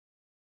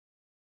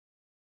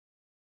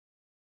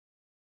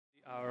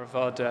Hour of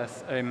our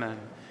death. Amen.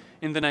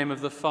 In the name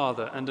of the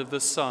Father, and of the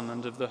Son,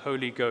 and of the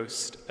Holy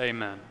Ghost.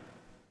 Amen.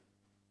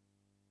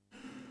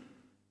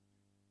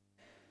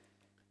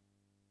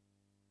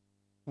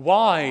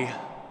 Why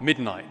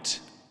midnight?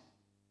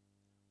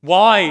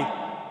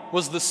 Why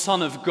was the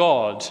Son of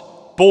God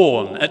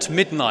born at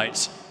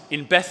midnight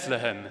in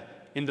Bethlehem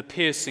in the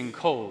piercing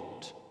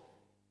cold,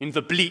 in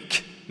the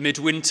bleak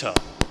midwinter,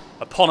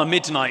 upon a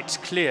midnight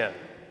clear,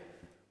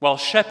 while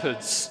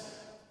shepherds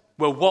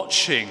were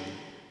watching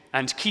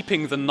and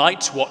keeping the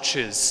night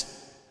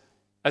watches,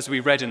 as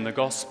we read in the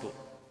Gospel?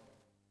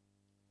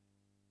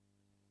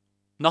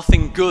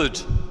 Nothing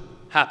good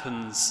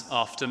happens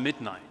after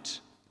midnight.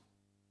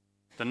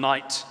 The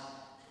night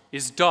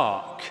is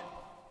dark.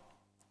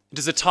 It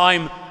is a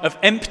time of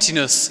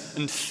emptiness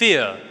and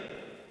fear,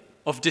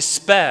 of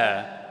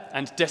despair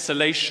and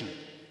desolation.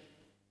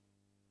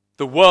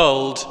 The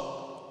world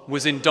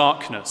was in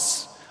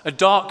darkness, a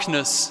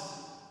darkness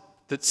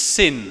that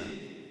sin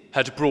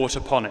had brought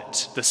upon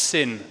it, the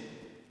sin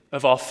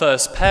of our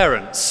first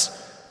parents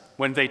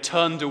when they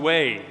turned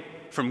away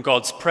from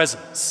God's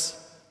presence,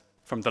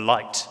 from the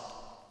light.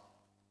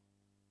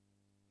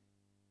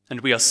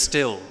 And we are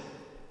still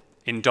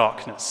in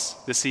darkness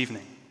this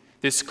evening,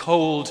 this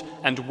cold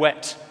and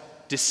wet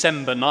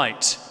December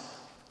night.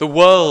 The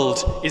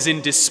world is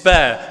in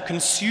despair,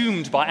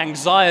 consumed by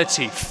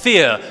anxiety,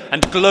 fear,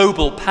 and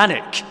global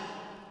panic.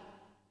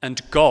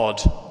 And God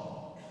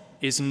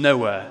is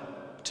nowhere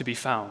to be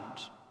found.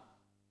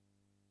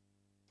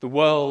 The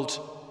world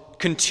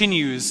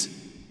continues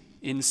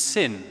in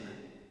sin,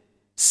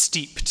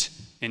 steeped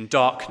in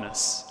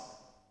darkness.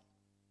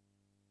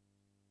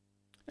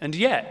 And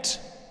yet,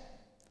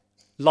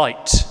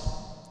 light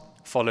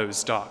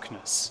follows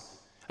darkness.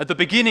 At the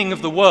beginning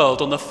of the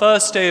world, on the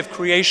first day of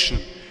creation,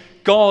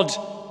 God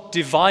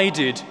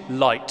divided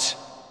light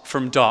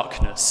from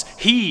darkness.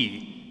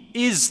 He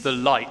is the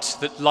light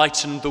that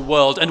lightened the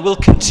world and will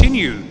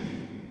continue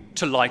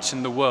to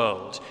lighten the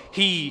world.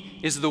 He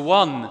is the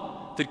one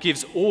that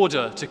gives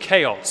order to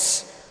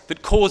chaos,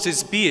 that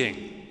causes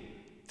being,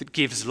 that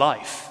gives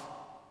life.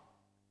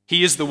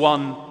 He is the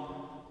one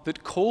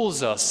that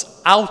calls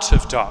us out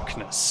of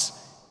darkness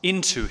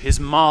into his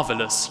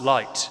marvelous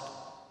light.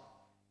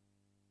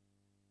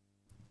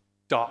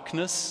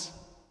 Darkness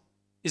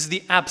is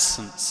the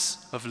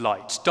absence of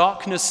light.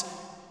 Darkness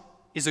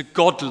is a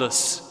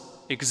godless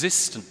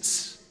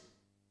existence.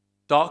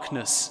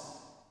 Darkness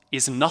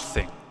is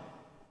nothing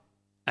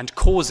and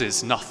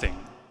causes nothing.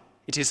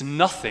 It is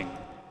nothing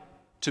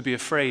to be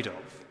afraid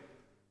of.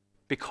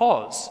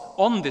 Because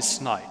on this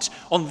night,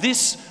 on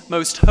this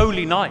most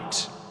holy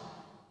night,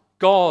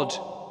 God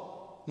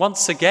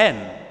once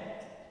again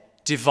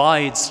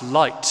divides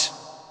light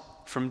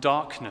from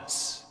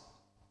darkness.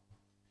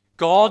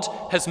 God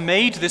has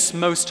made this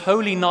most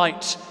holy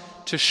night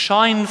to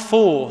shine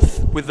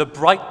forth with the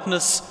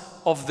brightness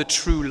of the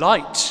true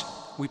light,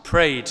 we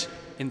prayed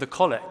in the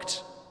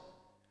collect.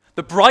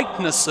 The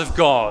brightness of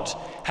God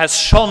has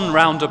shone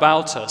round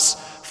about us,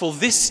 for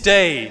this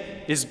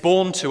day is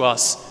born to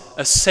us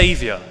a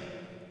Saviour,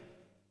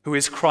 who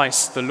is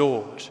Christ the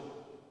Lord.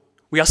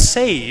 We are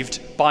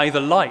saved by the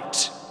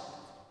light.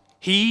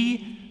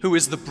 He who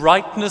is the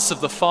brightness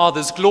of the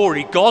Father's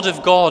glory, God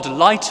of God,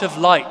 light of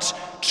light,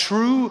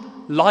 true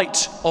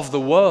light of the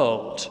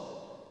world,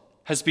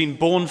 has been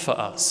born for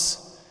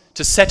us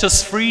to set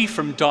us free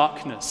from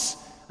darkness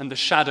and the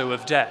shadow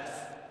of death.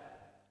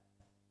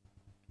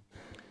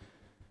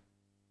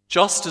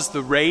 Just as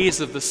the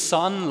rays of the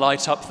sun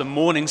light up the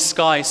morning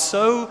sky,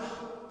 so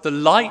the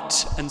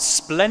light and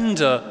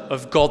splendor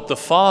of God the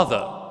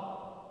Father,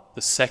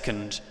 the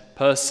second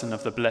person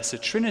of the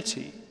Blessed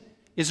Trinity,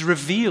 is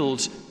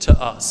revealed to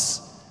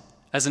us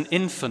as an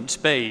infant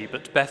babe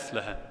at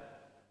Bethlehem.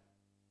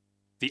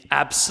 The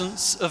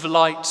absence of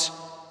light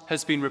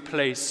has been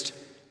replaced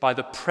by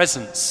the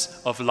presence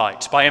of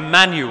light, by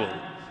Emmanuel,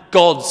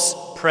 God's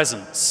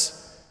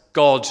presence,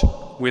 God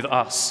with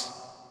us.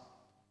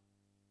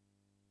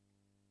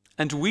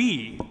 And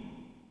we,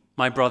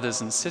 my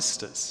brothers and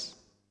sisters,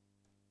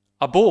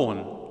 are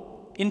born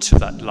into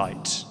that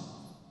light,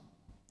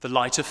 the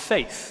light of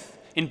faith.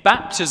 In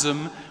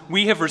baptism,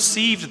 we have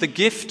received the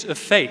gift of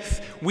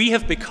faith. We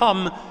have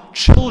become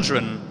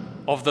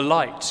children of the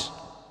light.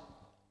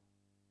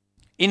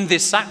 In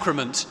this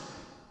sacrament,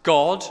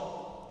 God,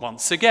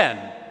 once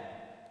again,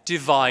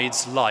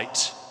 divides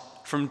light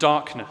from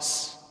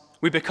darkness.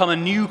 We become a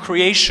new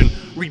creation,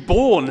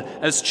 reborn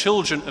as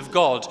children of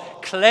God,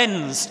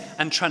 cleansed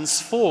and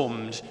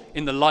transformed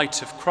in the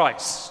light of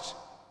Christ.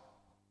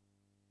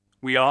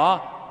 We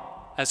are,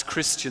 as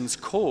Christians,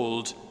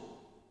 called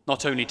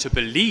not only to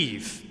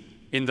believe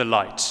in the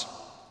light,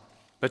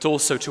 but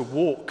also to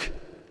walk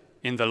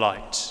in the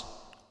light.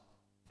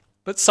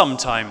 But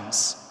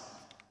sometimes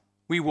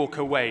we walk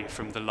away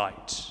from the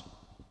light.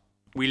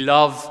 We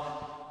love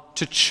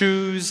to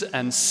choose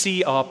and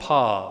see our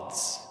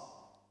paths.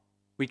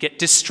 We get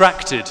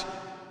distracted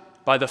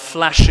by the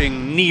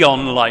flashing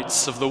neon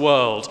lights of the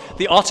world,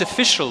 the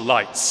artificial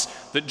lights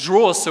that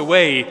draw us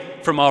away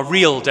from our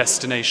real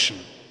destination,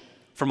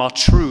 from our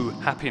true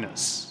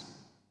happiness.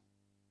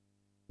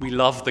 We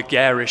love the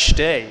garish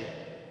day,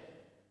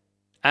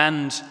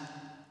 and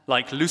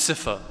like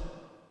Lucifer,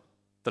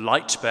 the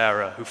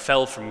light-bearer who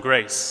fell from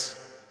grace,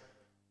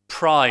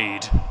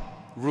 pride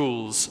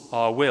rules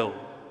our will,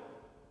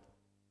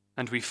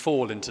 and we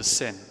fall into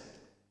sin.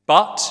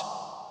 But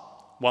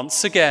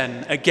once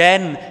again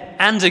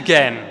and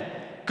again,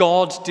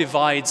 God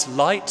divides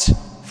light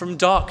from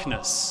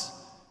darkness,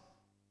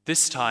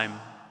 this time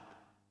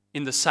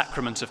in the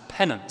sacrament of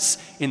penance,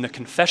 in the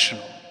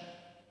confessional.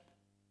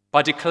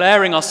 By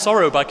declaring our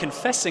sorrow, by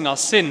confessing our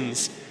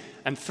sins,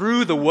 and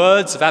through the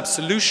words of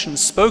absolution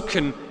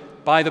spoken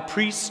by the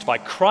priest, by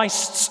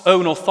Christ's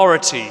own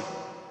authority,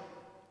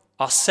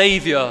 our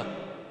Saviour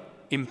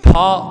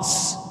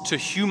imparts to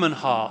human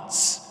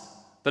hearts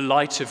the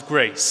light of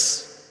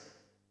grace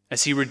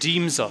as he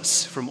redeems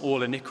us from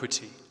all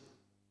iniquity.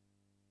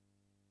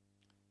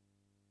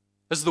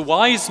 As the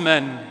wise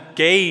men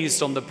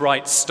gazed on the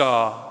bright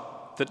star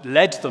that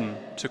led them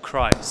to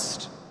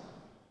Christ,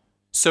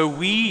 so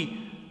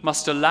we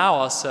must allow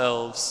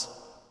ourselves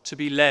to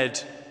be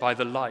led by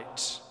the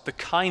light, the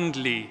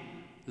kindly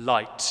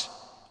light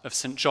of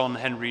St. John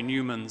Henry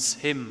Newman's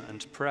hymn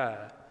and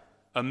prayer,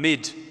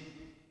 amid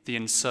the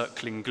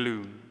encircling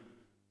gloom.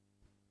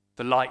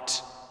 The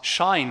light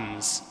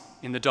shines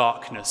in the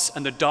darkness,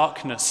 and the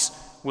darkness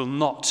will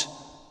not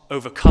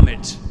overcome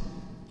it.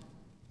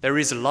 There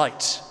is a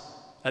light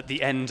at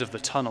the end of the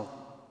tunnel.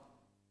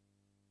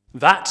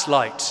 That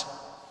light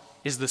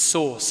is the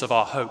source of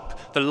our hope,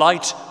 the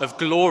light of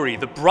glory,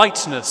 the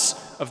brightness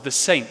of the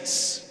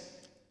saints.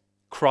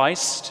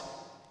 Christ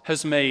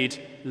has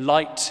made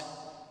light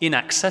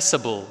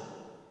inaccessible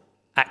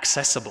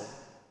accessible.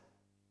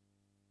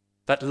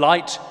 That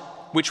light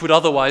which would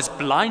otherwise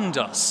blind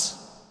us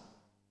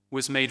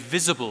was made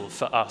visible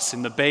for us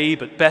in the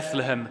babe at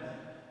Bethlehem.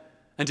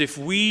 And if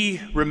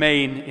we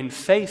remain in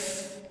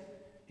faith,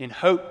 in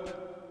hope,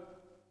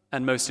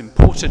 and most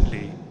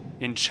importantly,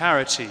 in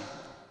charity,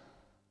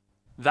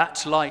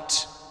 that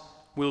light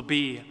will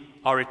be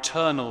our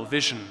eternal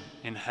vision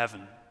in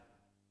heaven.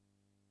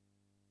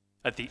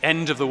 At the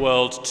end of the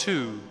world,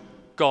 too,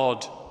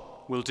 God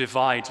will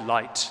divide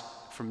light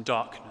from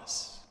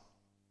darkness.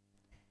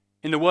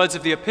 In the words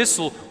of the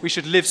epistle, we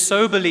should live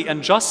soberly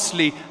and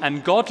justly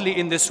and godly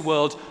in this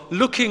world,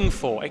 looking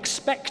for,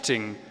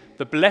 expecting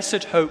the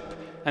blessed hope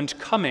and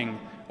coming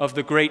of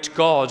the great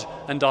God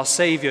and our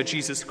Saviour,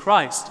 Jesus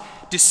Christ.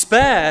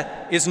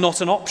 Despair is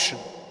not an option.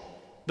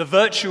 The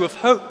virtue of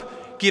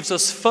hope gives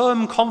us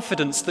firm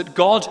confidence that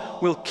God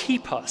will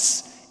keep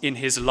us in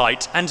his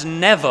light and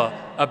never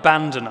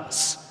abandon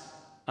us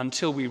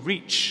until we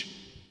reach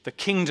the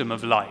kingdom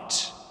of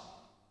light,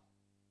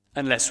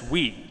 unless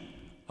we,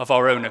 of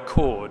our own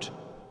accord,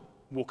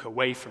 walk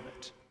away from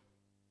it.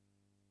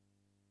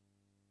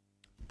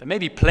 There may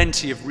be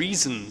plenty of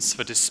reasons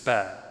for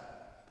despair: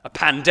 a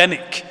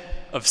pandemic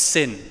of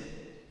sin,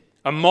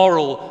 a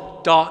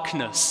moral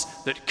darkness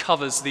that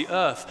covers the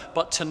earth.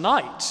 But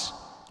tonight,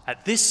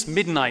 at this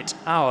midnight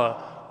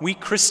hour, we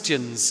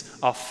Christians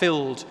are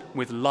filled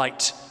with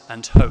light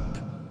and hope.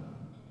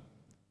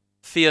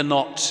 Fear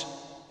not,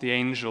 the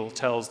angel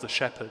tells the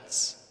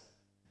shepherds.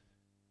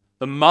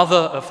 The mother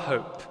of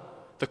hope,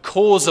 the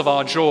cause of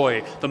our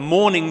joy, the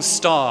morning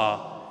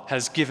star,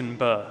 has given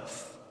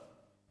birth.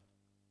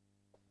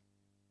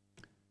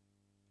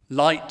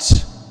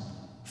 Light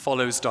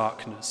follows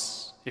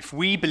darkness. If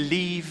we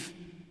believe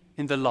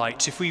in the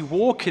light, if we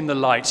walk in the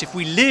light, if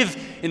we live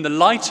in the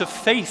light of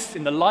faith,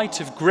 in the light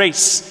of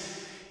grace,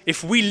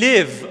 if we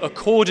live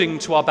according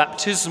to our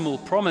baptismal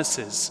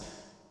promises,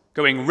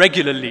 going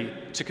regularly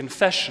to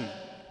confession,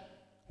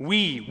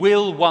 we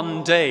will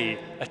one day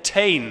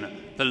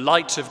attain the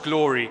light of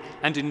glory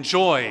and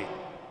enjoy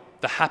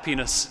the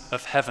happiness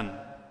of heaven.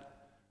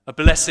 A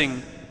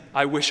blessing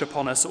I wish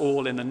upon us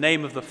all in the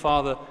name of the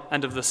Father,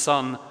 and of the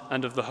Son,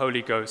 and of the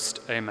Holy Ghost.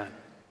 Amen.